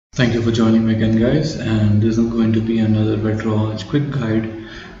Thank you for joining me again, guys, and this is going to be another Retroarch quick guide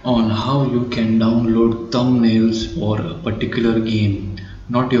on how you can download thumbnails for a particular game,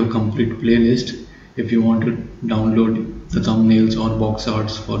 not your complete playlist. If you want to download the thumbnails or box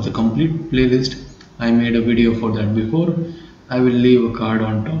arts for the complete playlist, I made a video for that before. I will leave a card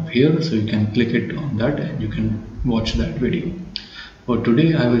on top here so you can click it on that and you can watch that video. For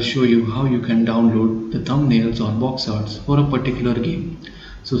today, I will show you how you can download the thumbnails or box arts for a particular game.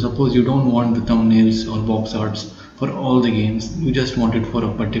 So suppose you don't want the thumbnails or box arts for all the games, you just want it for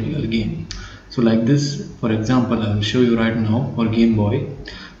a particular game. So like this, for example, I will show you right now for Game Boy.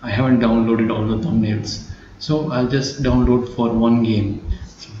 I haven't downloaded all the thumbnails, so I'll just download for one game.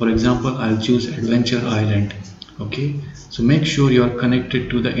 So for example, I'll choose Adventure Island. Okay, so make sure you are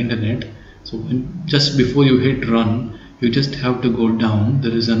connected to the internet. So just before you hit run, you just have to go down.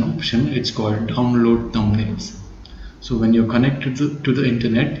 There is an option, it's called download thumbnails. So when you're connected to the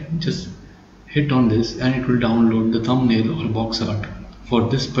internet, just hit on this and it will download the thumbnail or box art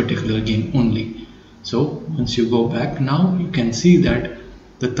for this particular game only. So once you go back, now you can see that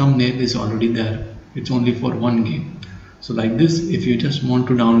the thumbnail is already there. It's only for one game. So like this, if you just want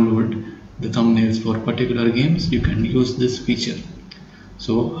to download the thumbnails for particular games, you can use this feature.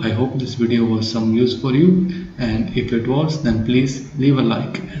 So I hope this video was some use for you, and if it was, then please leave a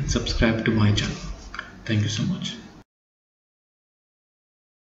like and subscribe to my channel. Thank you so much.